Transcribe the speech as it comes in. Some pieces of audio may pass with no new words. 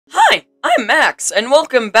I'm Max, and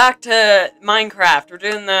welcome back to Minecraft. We're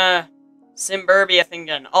doing the simburbia thing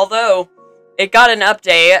again. Although, it got an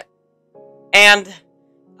update, and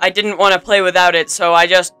I didn't want to play without it, so I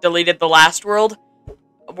just deleted the last world.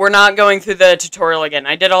 We're not going through the tutorial again.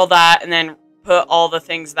 I did all that, and then put all the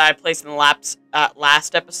things that I placed in the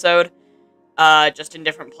last episode, just in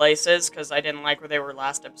different places, because I didn't like where they were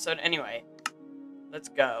last episode. Anyway, let's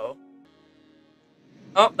go.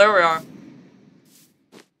 Oh, there we are.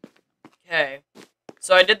 Okay,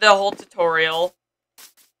 so I did the whole tutorial,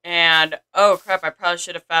 and oh crap, I probably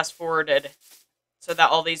should have fast-forwarded so that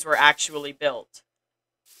all these were actually built.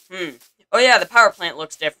 Oh yeah, the power plant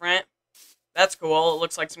looks different. That's cool. It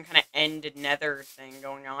looks like some kind of end nether thing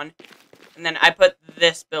going on. And then I put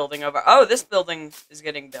this building over. Oh, this building is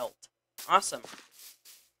getting built. Awesome.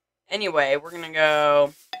 Anyway, we're gonna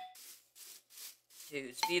go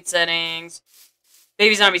to speed settings.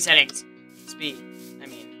 Baby zombie settings. Speed.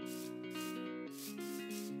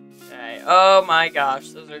 Okay. Oh my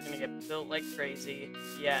gosh, those are gonna get built like crazy.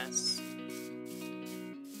 Yes.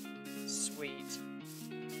 Sweet.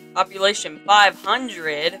 Population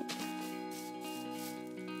 500.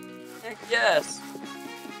 Heck yes.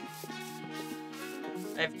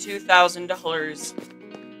 I have $2,000.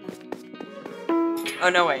 Oh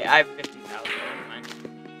no, wait, I have 50,000. Never mind.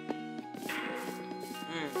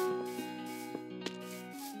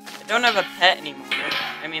 I don't have a pet anymore.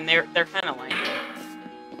 I mean, they're kind of like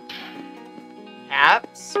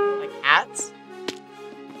cats? Like hats?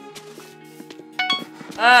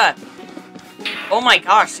 Oh my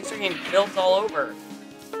gosh, these are getting built all over.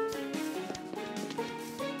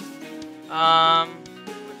 What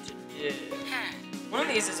to do? One of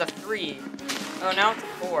these is a 3. Oh, now it's a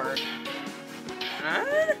 4.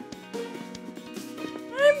 Huh?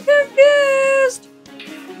 I'm confused!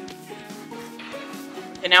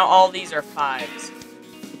 Okay, now all these are 5s.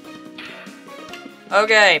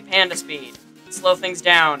 Okay, panda speed. Slow things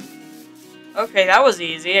down. Okay, that was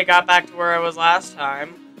easy. I got back to where I was last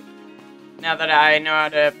time. Now that I know how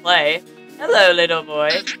to play. Hello, little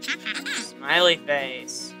boy. Smiley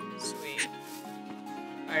face. Sweet.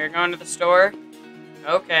 Oh, you're going to the store?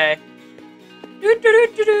 Okay.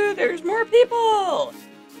 There's more people!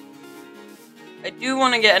 I do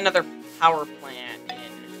want to get another power plant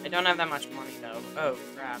in. I don't have that much money, though. Oh,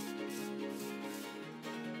 crap.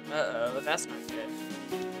 Uh-oh, that's not good.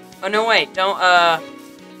 Oh, no, wait. Don't,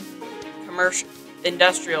 commercial,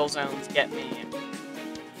 industrial zones get me.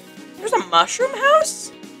 There's a mushroom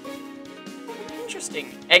house?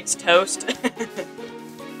 Interesting. Eggs toast.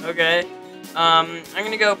 Okay. I'm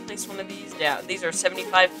gonna go place one of these down. These are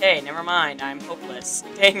 75k. Never mind. I'm hopeless.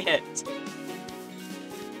 Dang it.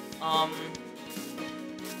 Huh.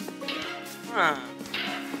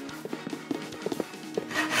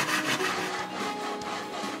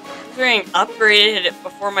 They're getting upgraded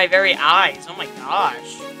before my very eyes. Oh my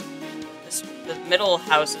gosh. The middle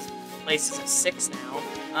house's place is a 6 now.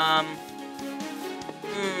 I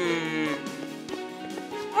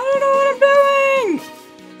don't know what I'm doing!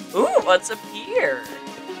 Ooh, what's up here?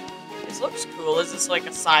 This looks cool. Is this like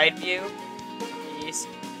a side view? Yes.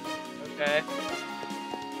 Okay.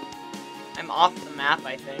 I'm off the map,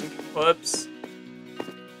 I think. Whoops.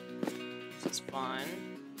 This is fun.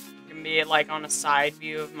 Can be like on a side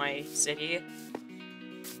view of my city.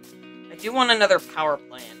 I do want another power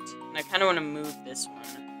plant, and I kind of want to move this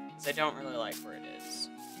one because I don't really like where it is.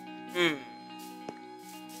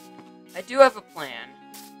 I do have a plan.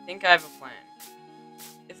 I think I have a plan.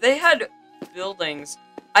 If they had buildings,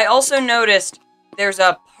 I also noticed there's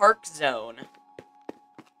a park zone.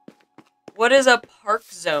 What does a park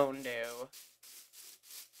zone do?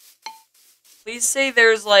 Please say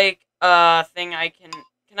there's like a thing I can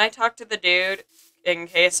I talk to the dude in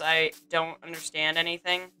case I don't understand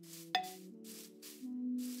anything?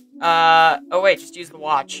 Oh wait, just use the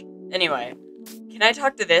watch. Anyway, can I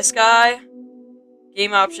talk to this guy?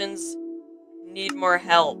 Game options, need more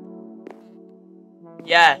help.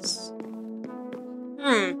 Yes.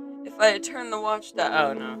 If I turn the watch down,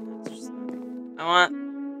 oh no, that's just, I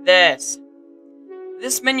want this.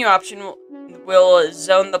 This menu option will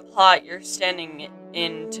zone the plot you're standing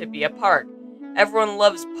in to be a park. Everyone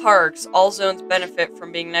loves parks. All zones benefit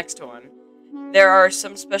from being next to one. There are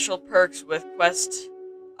some special perks with quest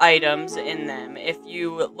items in them. If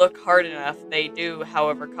you look hard enough, they do,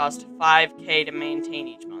 however, cost 5k to maintain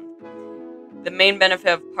each month. The main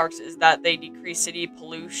benefit of parks is that they decrease city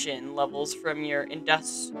pollution levels from your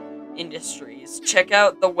industries. Check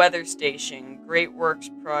out the weather station, Great Works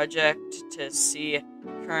project, to see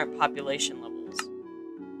current population levels.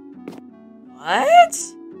 What?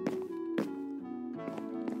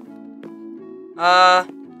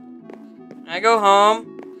 I go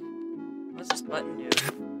home? What's this button do?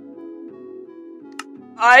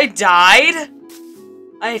 I died?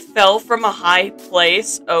 I fell from a high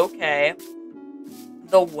place? Okay.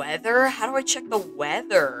 The weather? How do I check the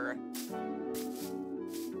weather?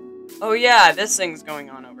 Oh yeah, this thing's going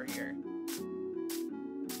on over here.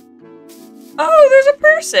 Oh, there's a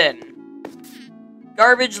person!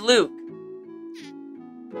 Garbage Luke.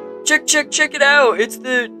 Check it out! It's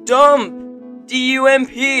the dump!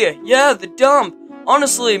 D-U-M-P! Yeah, the dump!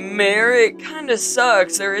 Honestly, Mayor, it kinda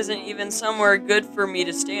sucks. There isn't even somewhere good for me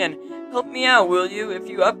to stand. Help me out, will you? If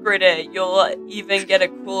you upgrade it, you'll even get a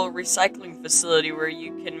cool recycling facility where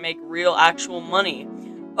you can make real, actual money.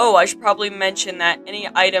 Oh, I should probably mention that any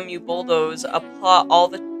item you bulldoze, all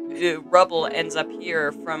the rubble ends up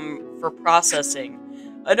here for processing.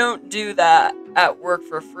 I don't do that at work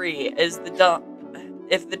for free. If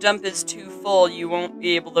the dump is too full, you won't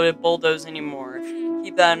be able to bulldoze anymore.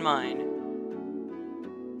 Keep that in mind.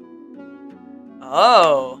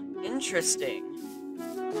 Oh, interesting.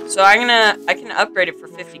 So I can upgrade it for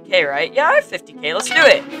 50k, right? Yeah, I have 50k. Let's do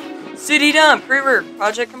it. City dump, pre-work,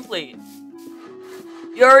 project complete.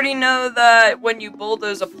 You already know that when you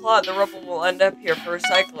bulldoze a plot, the rubble will end up here for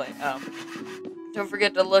recycling. Oh. Don't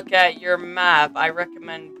forget to look at your map. I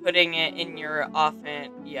recommend putting it in your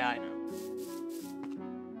offhand. Yeah, I know.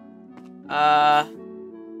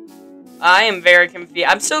 I am very confused.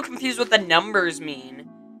 I'm still confused what the numbers mean.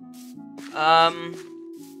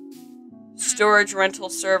 Storage rental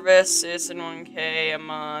service is in 1k a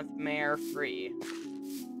month, mayor free.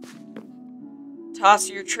 Toss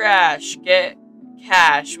your trash, get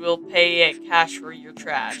cash, we'll pay it cash for your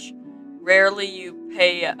trash. Rarely you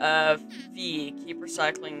pay a fee, keep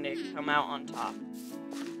recycling to come out on top.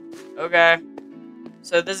 Okay.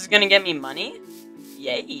 So this is gonna get me money?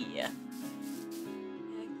 Yay. Heck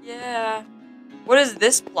yeah. What is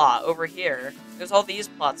this plot over here? There's all these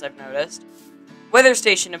plots I've noticed. Weather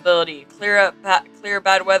station ability. Clear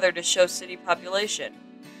bad weather to show city population.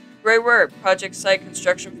 Great word. Project site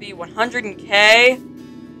construction fee 100k.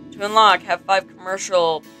 To unlock, have 5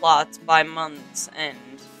 commercial plots by month's end.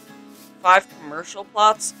 5 commercial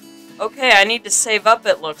plots? Okay, I need to save up,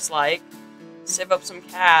 it looks like. Save up some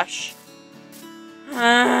cash.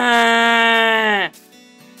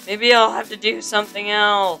 Maybe I'll have to do something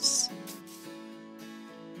else.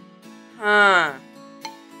 5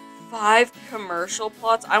 commercial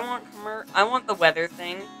plots? I want the weather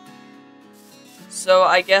thing. So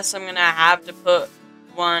I guess I'm gonna have to put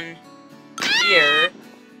one here.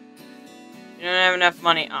 You don't have enough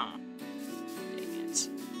money. Aw. Dang it.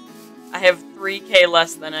 I have 3k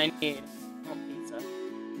less than I need. Oh, pizza.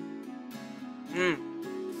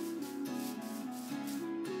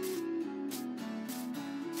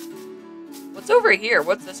 What's over here?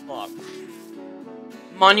 What's this block?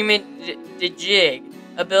 Monument de Jig.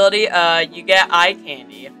 Ability, you get eye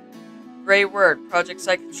candy. Great word. Project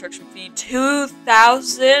site construction fee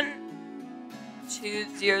 2,000?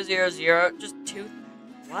 2000. Just 2.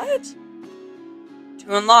 What?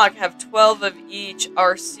 To unlock, have 12 of each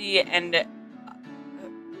RC and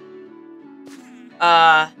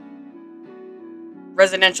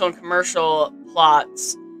residential and commercial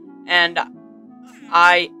plots. And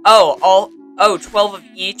 12 of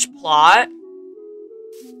each plot?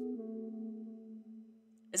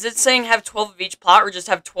 Is it saying have 12 of each plot, or just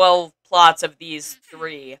have 12 plots of these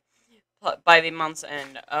 3 by the month's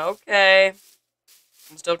end? Okay.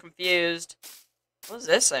 I'm still confused. What does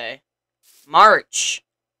this say? March.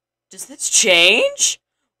 Does this change?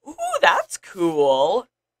 Ooh, that's cool.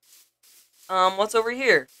 What's over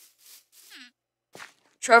here?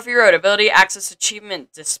 Trophy Road. Ability access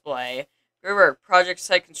achievement display. River. Project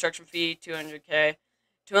site construction fee 200k.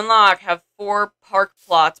 To unlock, have 4 park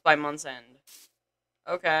plots by month's end.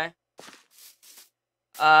 Okay.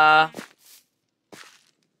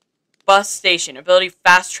 Bus station. Ability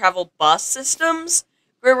fast travel bus systems?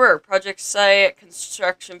 Great work. Project site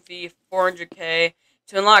construction fee 400k.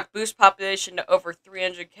 To unlock, boost population to over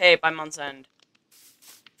 300k by month's end.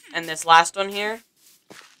 And this last one here.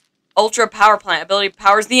 Ultra power plant. Ability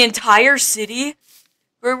powers the entire city?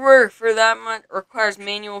 Great work. For that much requires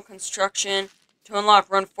manual construction. To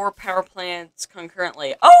unlock, run 4 power plants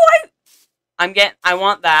concurrently. Oh, I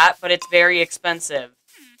want that, but it's very expensive.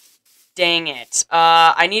 Dang it.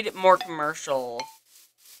 I need more commercial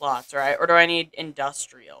plots, right? Or do I need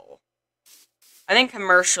industrial? I think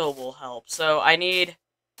commercial will help. So I'm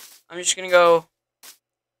just gonna go,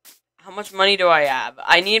 how much money do I have?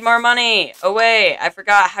 I need more money! Oh wait, I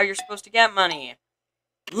forgot how you're supposed to get money.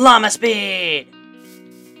 Llama speed! I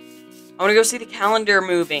wanna go see the calendar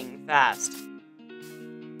moving fast.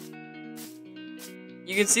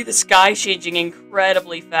 You can see the sky changing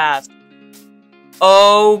incredibly fast.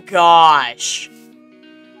 Oh gosh.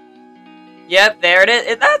 Yep, there it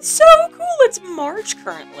is. That's so cool. It's March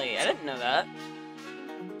currently. I didn't know that.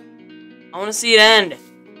 I want to see it end.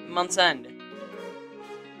 Month's end.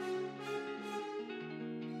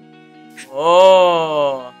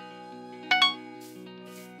 Oh.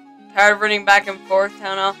 Tired of running back and forth,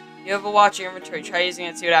 Town Hall? You have a watch in your inventory. Try using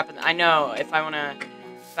it, see what happens. I know, if I want to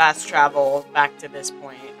fast travel back to this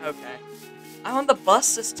point. Okay. I want the bus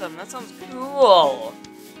system. That sounds cool.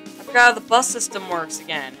 I forgot how the bus system works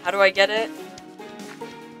again. How do I get it?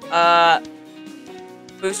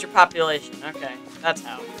 Boost your population. Okay, that's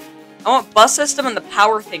how. I want bus system and the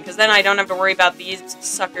power thing, because then I don't have to worry about these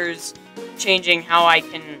suckers changing how I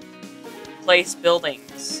can place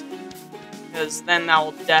buildings. Because then that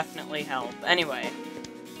will definitely help. Anyway.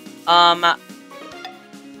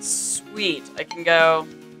 Sweet. I can go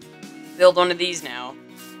build one of these now.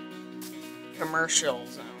 Commercial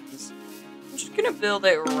zones. I'm just gonna build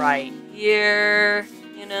it right here,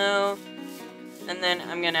 you know? And then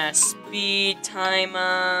I'm gonna speed time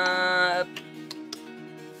up.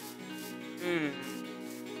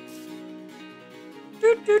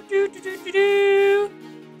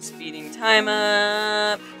 Speeding time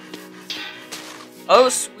up. Oh,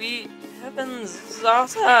 sweet heavens, this is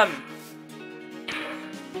awesome.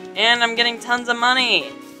 And I'm getting tons of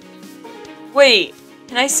money. Wait,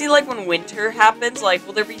 can I see, like, when winter happens? Like,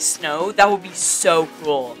 will there be snow? That would be so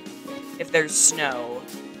cool. If there's snow.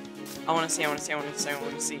 I want to see. Is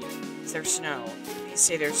there snow? Please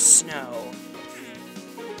say there's snow.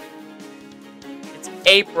 It's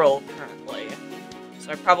April currently.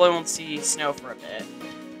 So I probably won't see snow for a bit.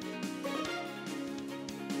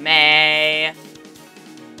 May.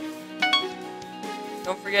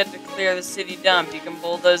 Don't forget to clear the city dump. You can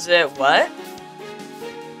bulldoze it. What?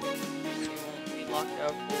 Locked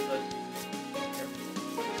out, bulldoze.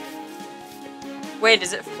 Wait,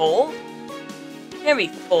 is it full? It can't be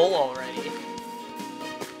full already.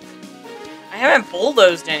 I haven't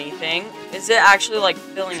bulldozed anything. Is it actually, like,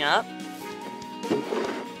 filling up?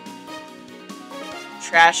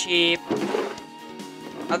 Trash heap.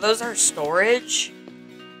 Are those our storage?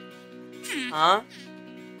 Huh?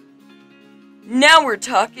 Now we're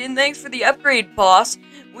talking. Thanks for the upgrade, boss.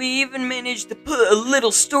 We even managed to put a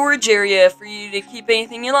little storage area for you to keep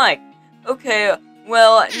anything you like. Okay,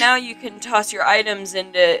 well, now you can toss your items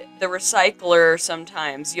into the recycler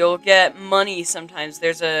sometimes. You'll get money sometimes.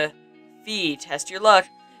 There's a fee. Test your luck.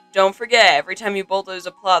 Don't forget, every time you bulldoze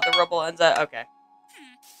a plot, the rubble ends up... Okay.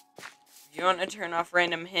 If you want to turn off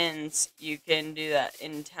random hints, you can do that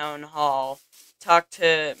in Town Hall. Talk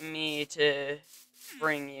to me to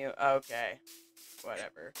bring you... Okay.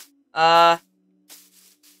 Whatever. Well,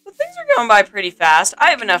 things are going by pretty fast.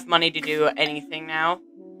 I have enough money to do anything now.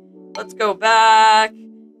 Let's go back.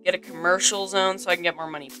 Get a commercial zone so I can get more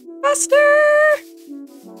money faster.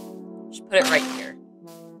 Just put it right here.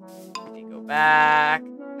 Okay, go back.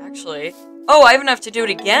 Actually... Oh, I have enough to do it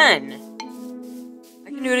again.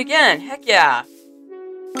 I can do it again. Heck yeah.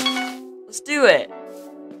 Let's do it.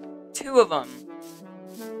 2 of them.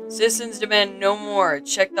 Citizens demand no more.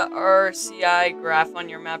 Check the RCI graph on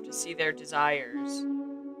your map to see their desires.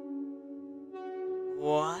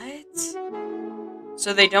 What?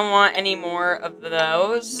 So they don't want any more of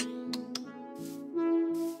those?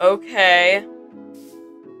 Okay.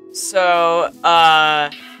 So,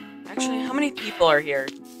 actually, how many people are here?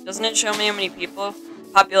 Doesn't it show me how many people?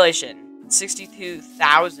 Population.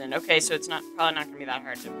 62,000. Okay, so it's probably not gonna be that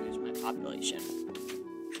hard to boost my population.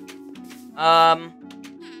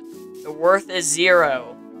 The worth is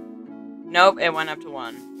 0. Nope, it went up to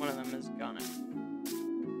 1. One of them is gone up.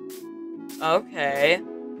 Okay.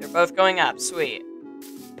 They're both going up. Sweet.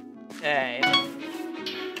 Okay.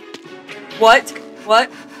 What? What?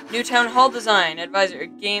 New Town Hall design. Advisor.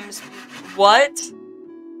 Games. What?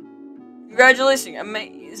 Congratulations.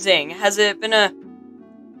 Amazing. Has it been a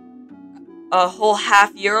whole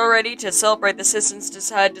half year already? To celebrate, the citizens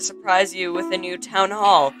decided to surprise you with a new Town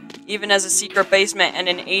Hall. Even as a secret basement and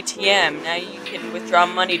an ATM. Now you can withdraw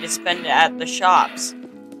money to spend at the shops.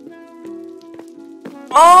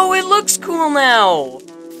 Oh, it looks cool now!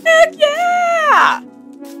 Heck yeah!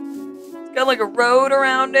 It's got like a road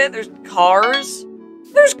around it. There's cars.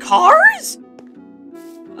 There's cars?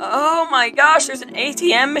 Oh my gosh, there's an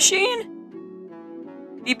ATM machine?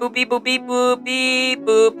 Beep boop beep boop beep boop beep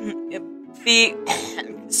boop beep.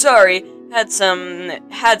 Sorry, had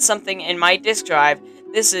something in my disk drive.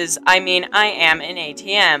 I am an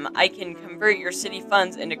ATM. I can convert your city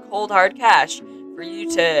funds into cold hard cash for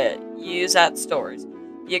you to use at stores.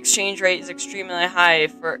 The exchange rate is extremely high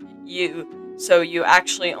for you So you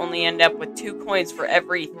actually only end up with 2 coins for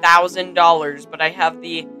every $1,000, but I have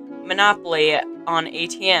the monopoly on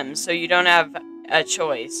ATMs, so you don't have a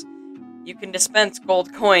choice. You can dispense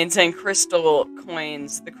gold coins and crystal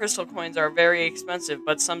coins. The crystal coins are very expensive,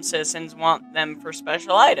 but some citizens want them for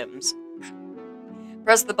special items.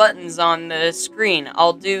 Press the buttons on the screen.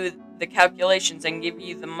 I'll do the calculations and give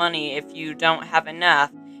you the money. If you don't have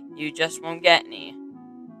enough, you just won't get any.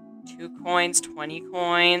 2 coins, 20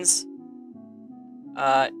 coins.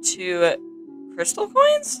 2 crystal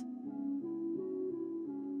coins?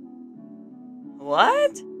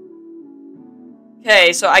 What?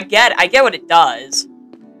 Okay, so I get what it does.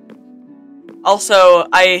 Also,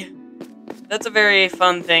 that's a very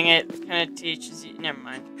fun thing. It kind of teaches you, never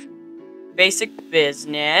mind. Basic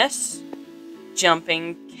business.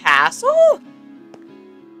 Jumping castle?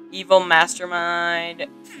 Evil mastermind.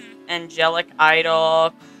 Angelic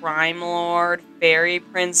idol. Crime lord. Fairy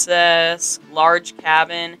princess. Large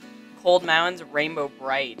cabin. Cold mountains. Rainbow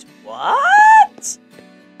bright. What?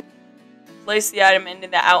 Place the item into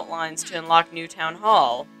the outlines to unlock new town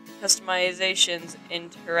hall. Customizations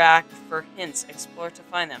interact for hints. Explore to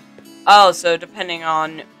find them. Oh, so depending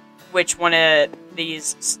on which one of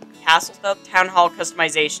these castle stuff, town hall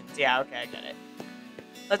customizations. Yeah, okay, I get it.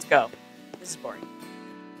 Let's go. This is boring.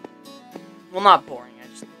 Well, not boring. I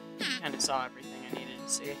just kind of saw everything I needed to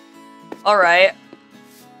see. Alright.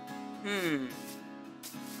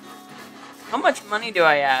 How much money do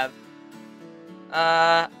I have?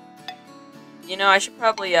 You know, I should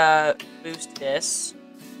probably, boost this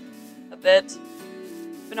a bit. It's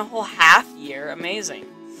been a whole half year. Amazing.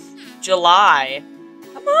 July.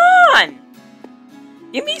 Come on!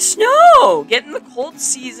 Give me snow! Get in the cold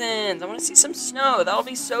seasons. I want to see some snow. That'll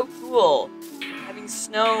be so cool. Having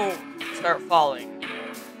snow start falling.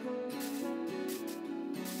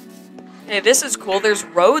 Hey, this is cool. There's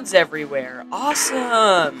roads everywhere.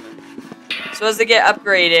 Awesome! So as they get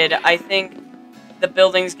upgraded, I think the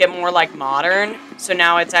buildings get more, like, modern. So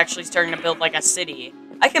now it's actually starting to build, like, a city.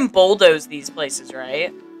 I can bulldoze these places,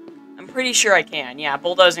 right? I'm pretty sure I can. Yeah,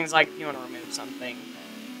 bulldozing is like if you want to remove something.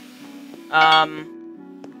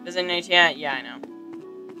 Does it need to? Yeah,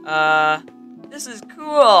 I know. This is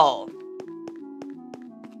cool.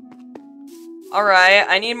 Alright,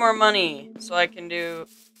 I need more money so I can do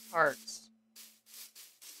parts.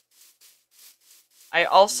 I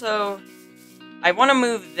want to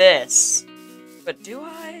move this. But do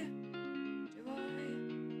I?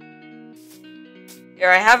 Here,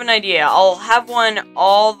 I have an idea. I'll have one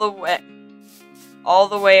all the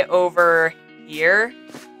way over here.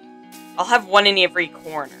 I'll have one in every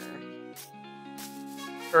corner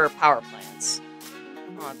for power plants.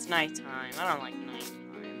 Oh, it's nighttime. I don't like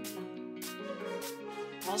nighttime.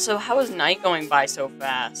 Also, how is night going by so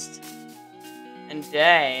fast? And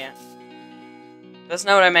day? That's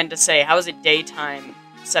not what I meant to say. How is it daytime?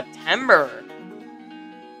 September?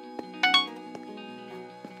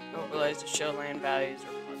 To show land values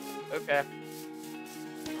or okay.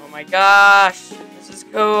 Oh my gosh, this is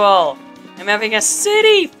cool. I'm having a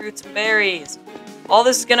city, fruits and berries. All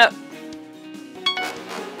this is gonna.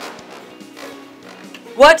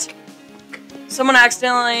 What? Someone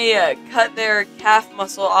accidentally cut their calf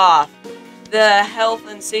muscle off. The Health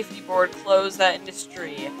and Safety Board closed that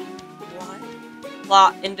industry.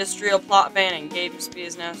 What? Industrial plot banning. Game speed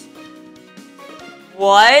is now.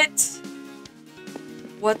 What?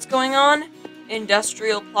 What's going on?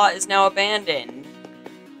 Industrial plot is now abandoned.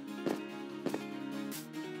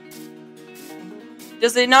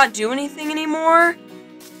 Does it not do anything anymore?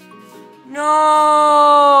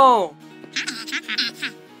 No!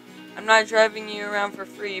 I'm not driving you around for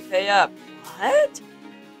free. Pay up. What?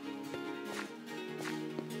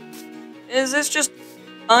 Is this just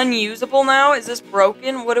unusable now? Is this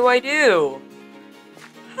broken? What do I do?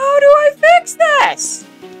 How do I fix this?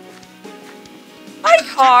 My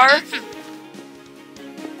car!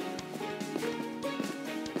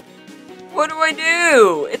 What do I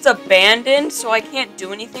do? It's abandoned, so I can't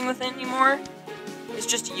do anything with it anymore? It's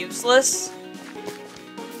just useless?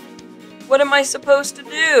 What am I supposed to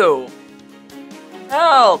do?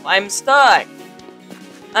 Help! I'm stuck!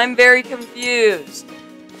 I'm very confused.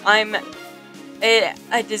 A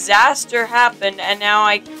disaster happened, and now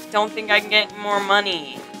I don't think I can get more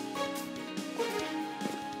money.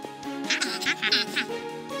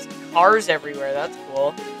 Cars everywhere, that's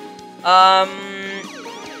cool.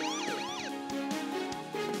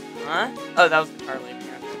 Huh? Oh, that was the car leaving.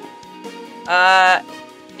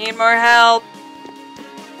 Need more help.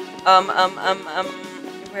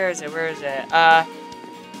 Where is it?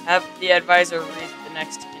 Have the advisor read the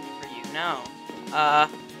next hint for you. No.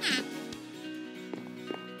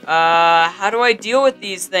 How do I deal with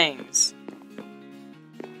these things?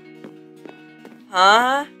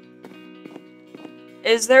 Huh?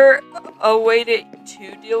 Is there a way to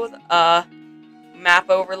deal with, map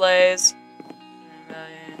overlays?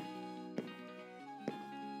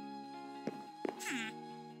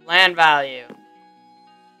 Land value.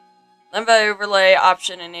 Land value overlay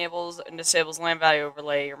option enables and disables land value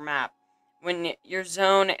overlay your map. When your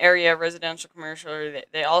zone, area, residential, commercial,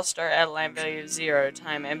 they all start at land value of 0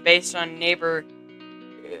 time, and based on neighboring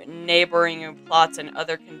plots and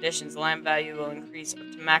other conditions, land value will increase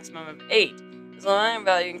up to maximum of 8. As the land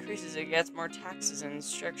value increases, it gets more taxes and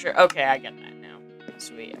structure. Okay, I get that now.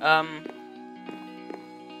 Sweet.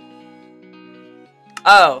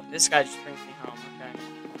 Oh, this guy just brings me home.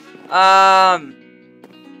 Okay.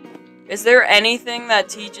 Is there anything that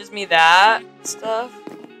teaches me that stuff?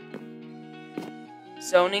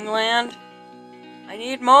 Zoning land? I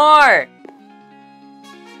need more!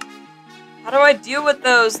 How do I deal with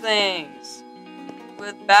those things?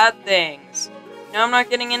 With bad things? No, I'm not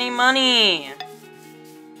getting any money!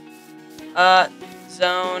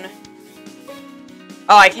 Zone.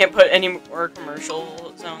 Oh, I can't put any more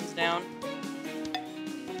commercial zones down.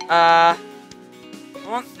 I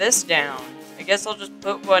want this down. I guess I'll just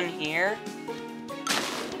put one here.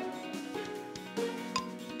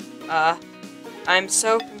 I'm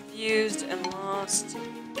so confused and lost.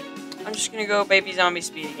 I'm just gonna go baby zombie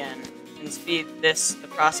speed again. And speed the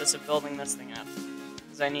process of building this thing up.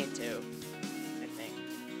 Because I need to. I think.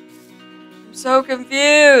 I'm so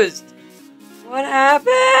confused! What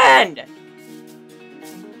happened?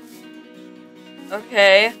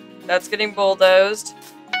 Okay, that's getting bulldozed.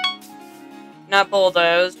 Not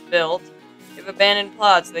bulldozed, built. If abandoned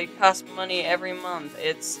plots, they cost money every month.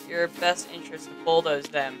 It's your best interest to bulldoze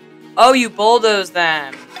them. Oh, you bulldoze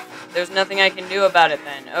them! There's nothing I can do about it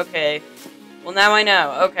then. Okay. Well, now I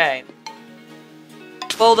know. Okay.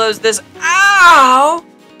 Bulldoze this. Ow!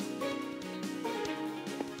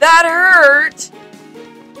 That hurt!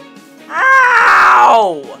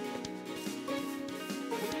 Ow!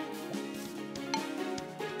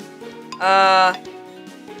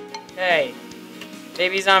 Okay.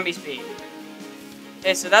 Baby zombie speed.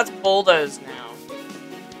 Okay, so that's bulldozed now.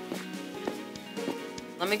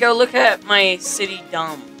 Let me go look at my city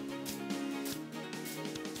dump.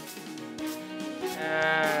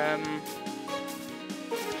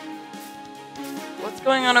 What's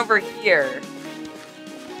going on over here?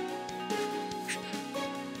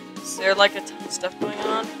 Is there like a ton of stuff going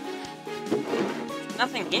on? There's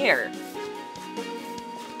nothing here.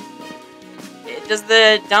 Does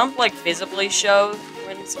the dump like visibly show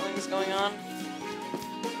when something's going on?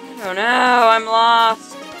 I don't know, I'm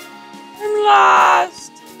lost. I'm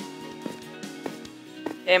lost!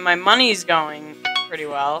 Okay, my money's going pretty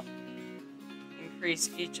well. Increase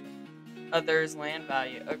each other's land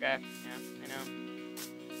value. Okay, yeah,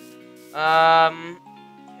 I know.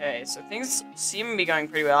 Okay, so things seem to be going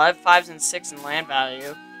pretty well. I have 5s and 6 in land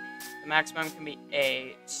value. The maximum can be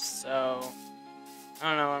 8, so I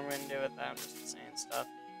don't know what I'm gonna do with that. I'm just saying stuff.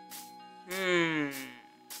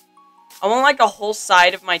 I want like a whole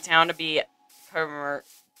side of my town to be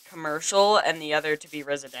commercial and the other to be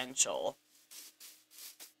residential.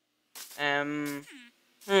 I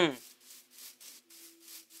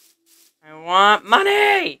want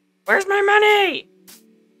money! Where's my money?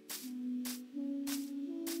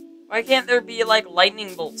 Why can't there be like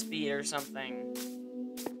lightning bolt speed or something?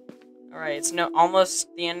 Alright, it's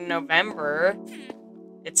almost the end of November.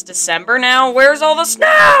 It's December now? Where's all the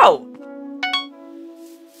snow?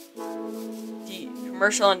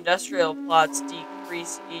 Commercial industrial plots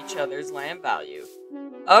decrease each other's land value.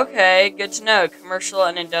 Okay, good to know. Commercial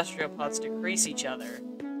and industrial plots decrease each other.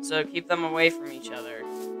 So keep them away from each other.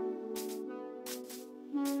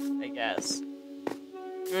 I guess.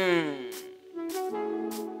 What's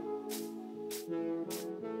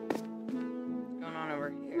going on over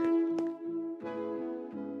here?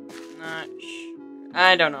 Not sure.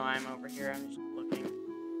 I don't know why I'm over here. I'm just looking.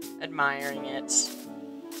 Admiring it.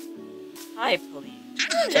 Hi, police.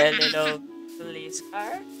 A little police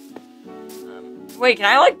car. Wait, can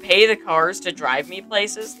I, like, pay the cars to drive me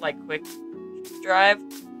places? Like, quick drive?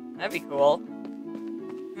 That'd be cool.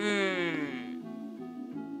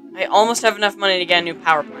 I almost have enough money to get a new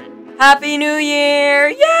power plant. Happy New Year!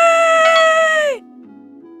 Yay!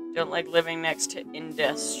 Don't like living next to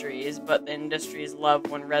industries, but the industries love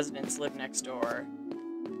when residents live next door.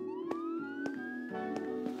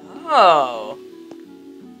 Oh.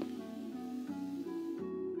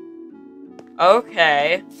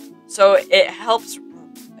 Okay. So it helps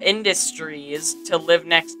industries to live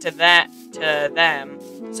next to them.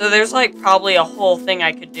 So there's like probably a whole thing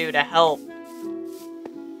I could do to help.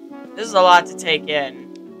 This is a lot to take in.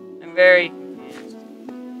 I'm very confused.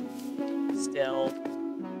 Still.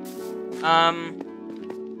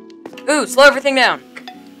 Ooh, slow everything down.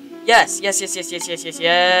 Yes. Other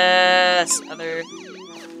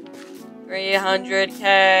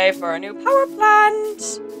 300k for a new power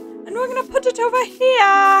plant. And we're gonna put it over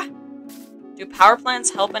here. Do power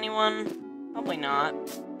plants help anyone? Probably not.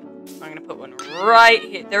 I'm gonna put one right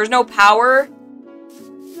here. There's no power?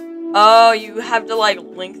 Oh, you have to, like,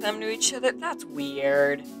 link them to each other? That's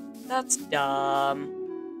weird. That's dumb.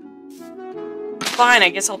 Fine, I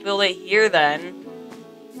guess I'll build it here, then.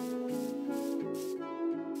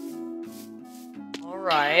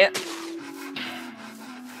 Alright.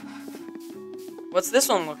 What's this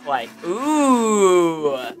one look like?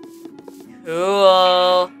 Ooh!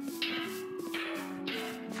 Cool.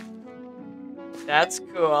 That's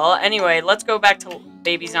cool. Anyway, let's go back to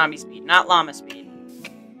baby zombie speed, not llama speed.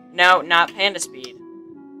 No, not panda speed.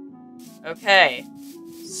 Okay.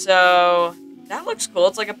 So, that looks cool.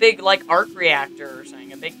 It's like a big, like, arc reactor or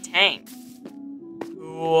something. A big tank.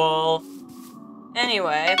 Cool.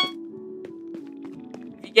 Anyway.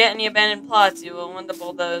 If you get any abandoned plots, you will want to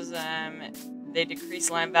bulldoze them. They decrease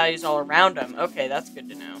land values all around them. Okay, that's good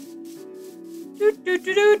to know.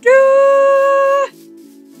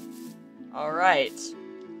 Alright.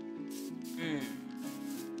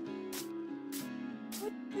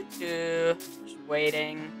 Just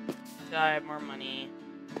waiting until I have more money.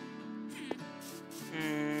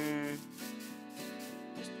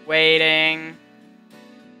 Just waiting.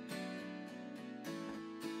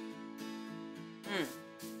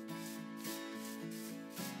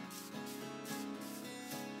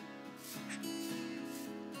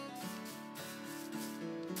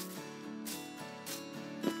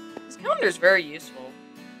 This calendar is very useful.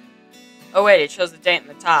 Oh wait, it shows the date in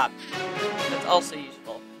the top. That's also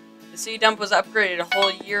useful. The sea dump was upgraded a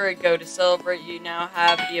whole year ago. To celebrate, you now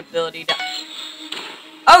have the ability to...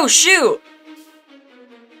 Oh, shoot!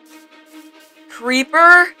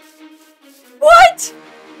 Creeper? What?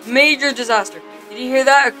 Major disaster. Did you hear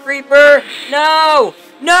that? A creeper? No!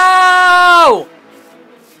 No!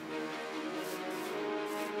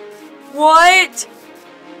 What?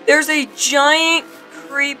 There's a giant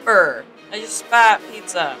creeper. I just spat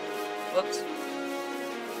pizza. Whoops.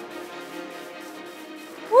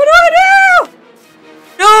 What do I do?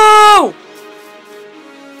 No!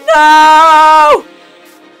 No!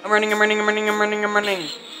 I'm running.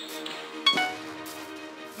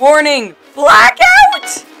 Warning!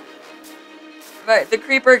 Blackout! Right, the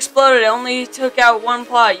creeper exploded. It only took out one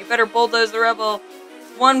plot. You better bulldoze the rebel.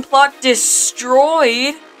 One plot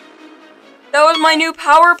destroyed? That was my new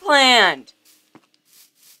power plant.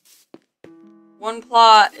 One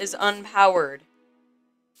plot is unpowered.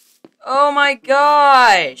 Oh my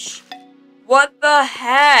gosh! What the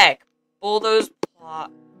heck? Bulldoze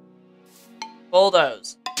plot.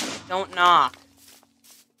 Bulldoze. Don't knock.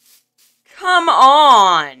 Come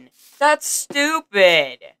on! That's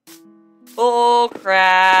stupid! Bull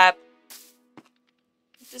crap.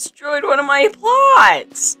 Destroyed one of my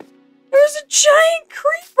plots! There was a giant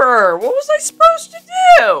creeper! What was I supposed to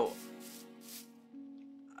do?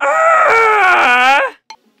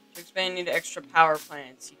 To expand, you need extra power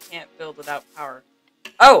plants. You can't build without power.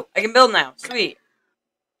 Oh! I can build now. Sweet.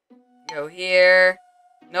 Go here.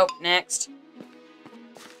 Nope, next.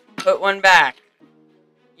 Put one back.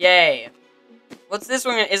 Yay. What's this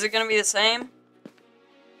one? Is it gonna be the same?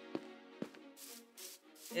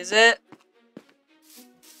 Is it?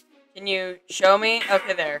 Can you show me?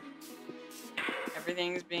 Okay, there.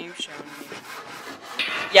 Everything's being shown me.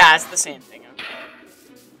 Yeah, it's the same thing. Okay.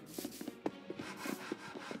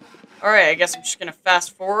 Alright, I guess I'm just gonna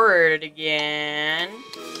fast forward again.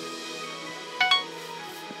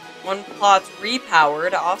 One plot's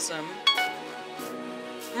repowered. Awesome.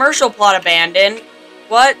 Commercial plot abandoned.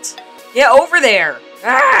 What? Get over there!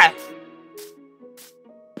 Ah!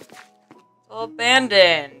 It's all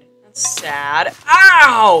abandoned. That's sad.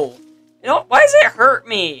 Ow! You know, why does it hurt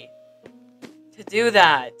me to do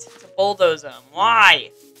that? To bulldoze them.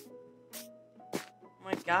 Why? Oh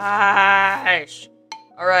my gosh.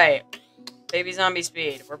 Alright. Baby zombie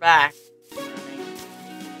speed. We're back. So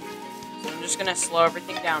I'm just gonna slow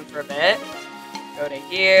everything down for a bit. Go to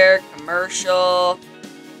here. Commercial.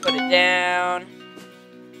 Put it down.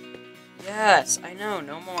 Yes, I know,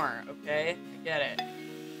 no more, okay? I get it.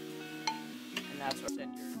 And that's what's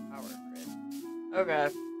in your power grid. Okay.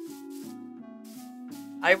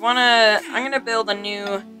 I'm gonna build a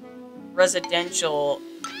new residential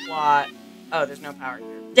plot. Oh, there's no power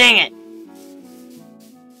here. Dang it!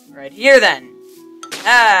 Right here, then.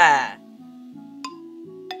 Ah!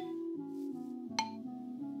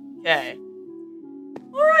 Okay.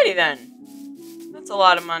 Alrighty, then. That's a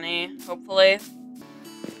lot of money, hopefully.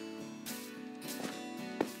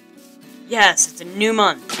 Yes, it's a new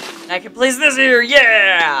month. And I can place this here,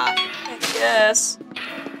 yeah! Yes.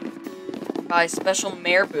 Buy special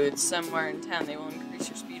mare boots somewhere in town. They will increase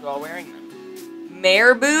your speed while wearing them.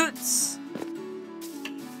 Mare boots?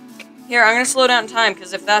 Here, I'm gonna slow down time,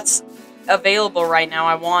 because if that's available right now,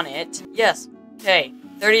 I want it. Yes. Okay.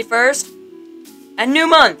 31st. A new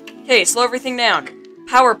month! Okay, slow everything down.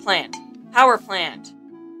 Power plant. Power plant.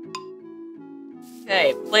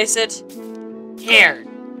 Okay, place it here.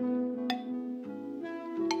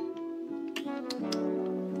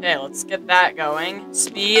 Okay, let's get that going.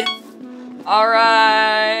 Speed.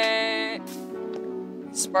 Alright.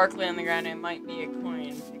 Sparkly on the ground, it might be a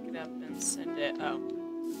coin. Pick it up and send it. Oh.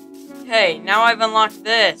 Okay, now I've unlocked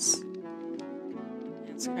this.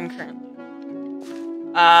 It's concurrently.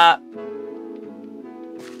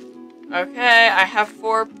 Okay, I have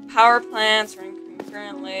 4 power plants running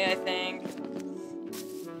concurrently, I think.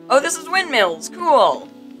 Oh, this is windmills! Cool!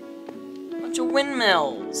 Bunch of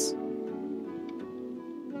windmills.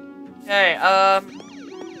 Okay,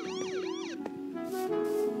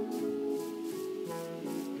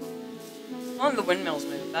 one of the windmills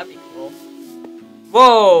move, that'd be cool.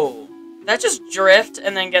 Whoa! Did that just drift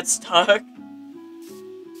and then get stuck?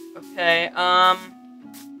 Okay,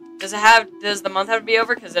 does the month have to be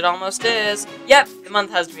over? Because it almost is. Yep, the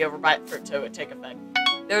month has to be over for it to take effect.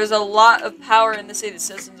 There's a lot of power in the city. The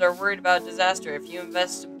citizens are worried about disaster. If you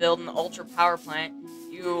invest to build an ultra power plant,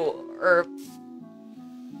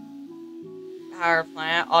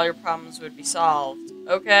 all your problems would be solved.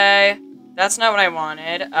 Okay, that's not what I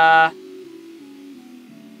wanted.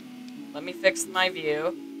 Let me fix my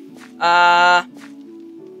view.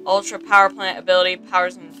 Ultra power plant ability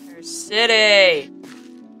powers an entire city.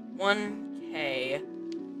 1K.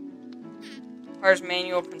 Requires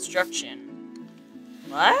manual construction.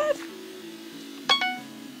 What?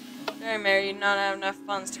 Sorry, Mary, you don't have enough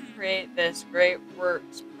funds to create this great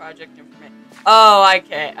works project information. Oh,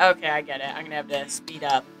 okay, I get it. I'm gonna have to speed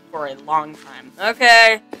up for a long time.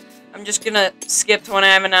 Okay, I'm just gonna skip to when I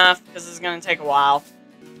have enough, because this is gonna take a while.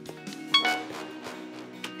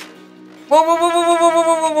 Whoa, whoa, whoa, whoa, whoa, whoa,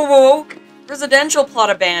 whoa, whoa, whoa, whoa! Residential plot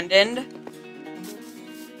abandoned.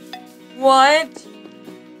 What?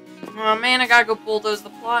 Oh man, I gotta go bulldoze the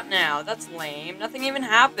plot now. That's lame. Nothing even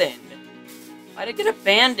happened. Why'd it get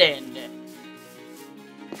abandoned?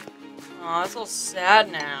 Oh, that's all sad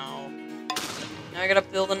now. Now I gotta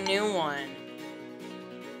build a new one.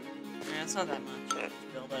 Yeah, it's not that much. I'll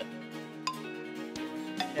just build it.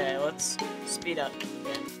 Okay, let's speed up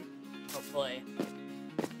again. Hopefully.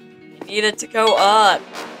 I need it to go up.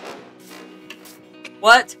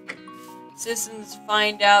 What? Citizens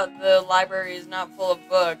find out the library is not full of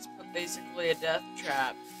books, but basically a death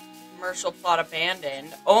trap. Commercial plot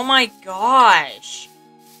abandoned. Oh my gosh!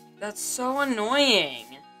 That's so annoying.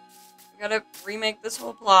 We gotta remake this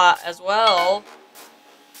whole plot as well.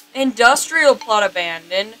 Industrial plot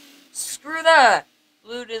abandoned. Screw that!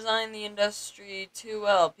 Blue designed the industry too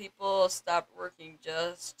well. People stopped working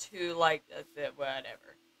just to like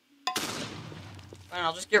whatever. Fine,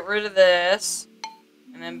 I'll just get rid of this.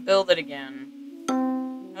 And then build it again.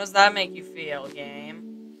 How does that make you feel,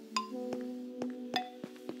 game?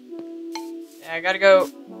 Yeah, I gotta go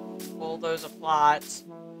bulldoze a plot.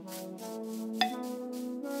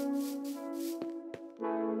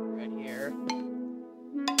 Right here.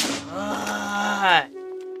 Ah!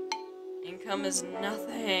 Income is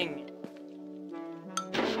nothing.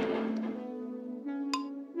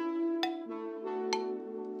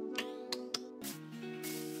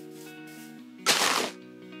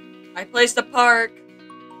 I placed a park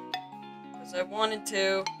because I wanted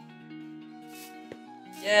to.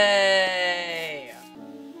 Yay!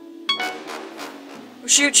 Oh,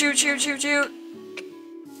 shoot, shoot, shoot, shoot, shoot!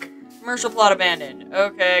 Commercial plot abandoned.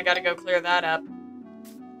 Okay, I gotta go clear that up.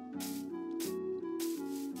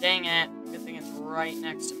 Dang it. Good thing it's right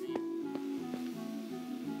next to me.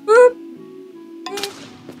 Boop! Boop!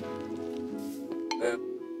 Boop!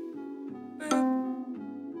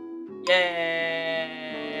 Boop! Yay!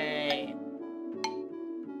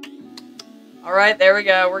 Alright, there we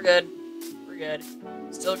go. We're good. We're good.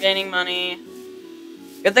 Still gaining money.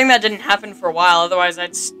 Good thing that didn't happen for a while, otherwise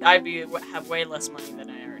I'd have way less money than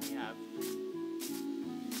I already have.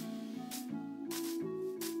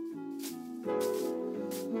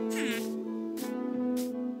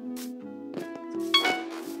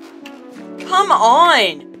 Come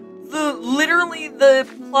on! Literally the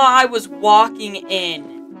plot I was walking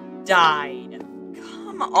in died.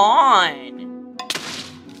 Come on.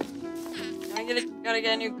 Gotta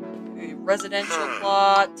get a new residential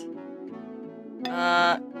plot.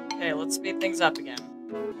 Okay, let's speed things up again.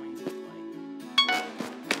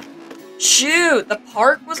 Shoot, the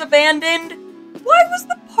park was abandoned? Why was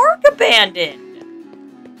the park abandoned?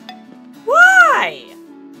 Why?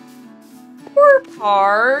 Poor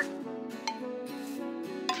park.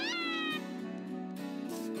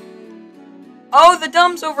 Oh, the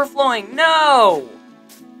dump's overflowing. No!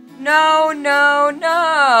 No, no,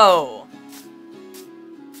 no!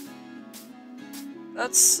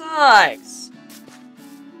 That sucks.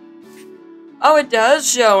 Oh, it does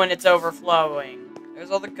show when it's overflowing. There's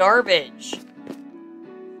all the garbage.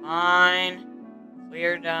 Fine.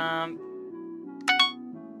 Clear dump.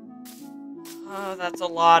 Oh, that's a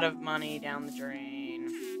lot of money down the drain.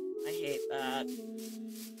 I hate that.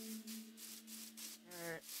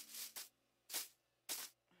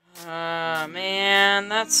 Man,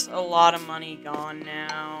 that's a lot of money gone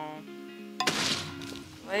now.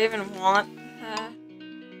 Do I even want that?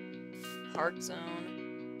 Park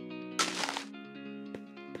zone.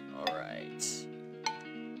 Alright.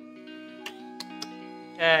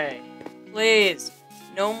 Okay. Please.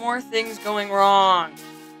 No more things going wrong.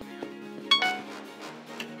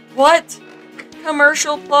 What?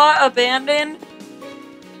 Commercial plot abandoned?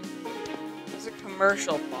 There's a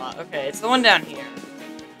commercial plot. Okay, it's the one down here.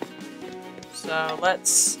 So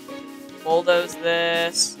let's bulldoze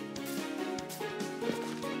this.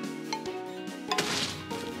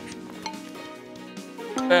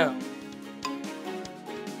 Boom.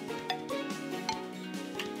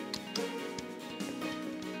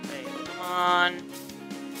 Wait, come on.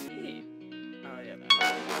 Oh, yeah,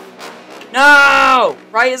 that. No!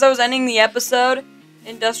 Right as I was ending the episode,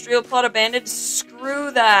 industrial plot abandoned.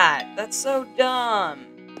 Screw that. That's so dumb.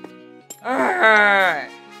 Urgh.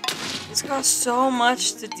 This costs so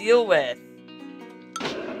much to deal with.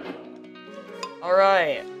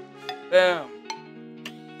 Alright. Boom.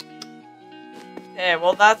 Okay,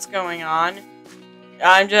 well that's going on.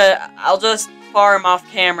 I'll just farm off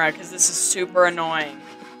camera because this is super annoying.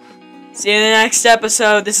 See you in the next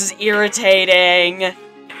episode. This is irritating.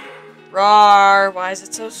 Rawr, why is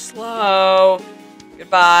it so slow?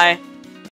 Goodbye.